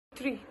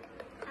3.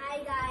 Hi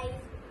guys,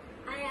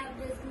 I have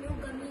this new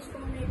gummies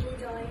from Little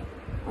Joy.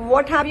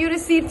 What have you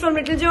received from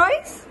Little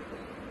Joys?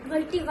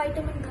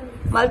 Multivitamin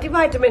gummies.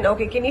 Multivitamin.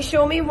 Okay, can you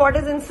show me what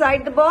is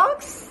inside the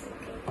box?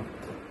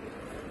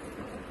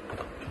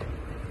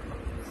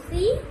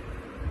 See?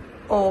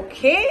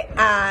 Okay,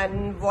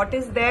 and what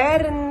is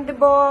there in the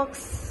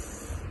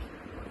box?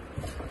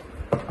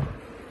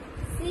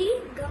 See,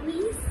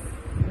 gummies.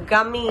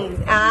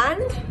 Gummies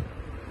and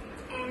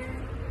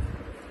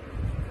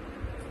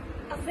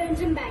A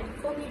friendship band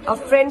for me to a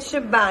show.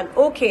 friendship band.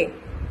 Okay,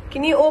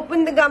 can you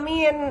open the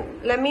gummy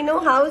and let me know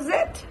how is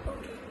it?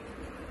 Okay.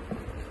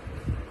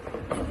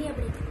 Give me a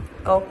break.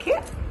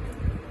 Okay.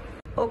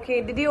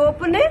 Okay, did you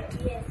open it?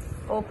 Yes.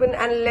 Open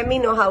and let me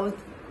know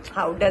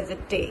how does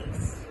it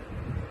taste.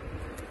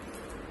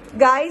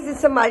 Guys,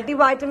 it's a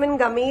multivitamin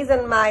gummies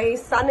and my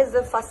son is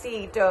a fussy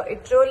eater.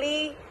 It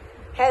really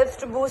helps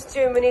to boost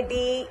your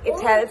immunity.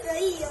 It helps. It's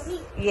very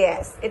yummy.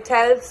 Yes, it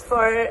helps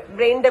for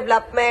brain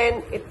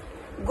development. It's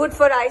good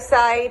for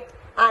eyesight,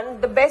 and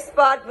the best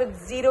part, with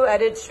zero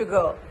added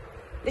sugar.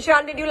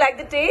 Lishan, did you like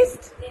the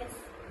taste? Yes.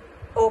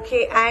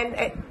 Okay,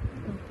 and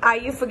are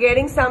you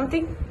forgetting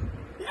something?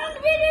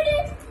 Not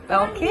really.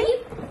 Okay.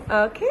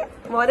 Okay.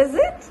 What is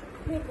it?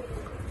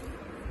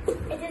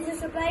 It is a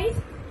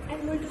surprise.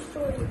 I'm going to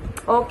show you.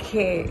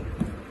 Okay.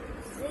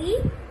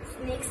 See?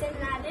 Snakes and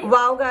ladders.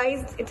 Wow,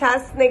 guys, it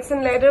has snakes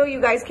and ladder. You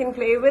guys can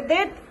play with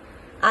it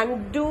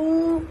and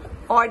do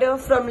order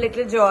from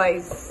Little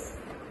Joys.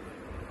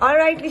 All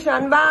right,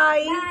 Lishan,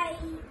 bye. Bye.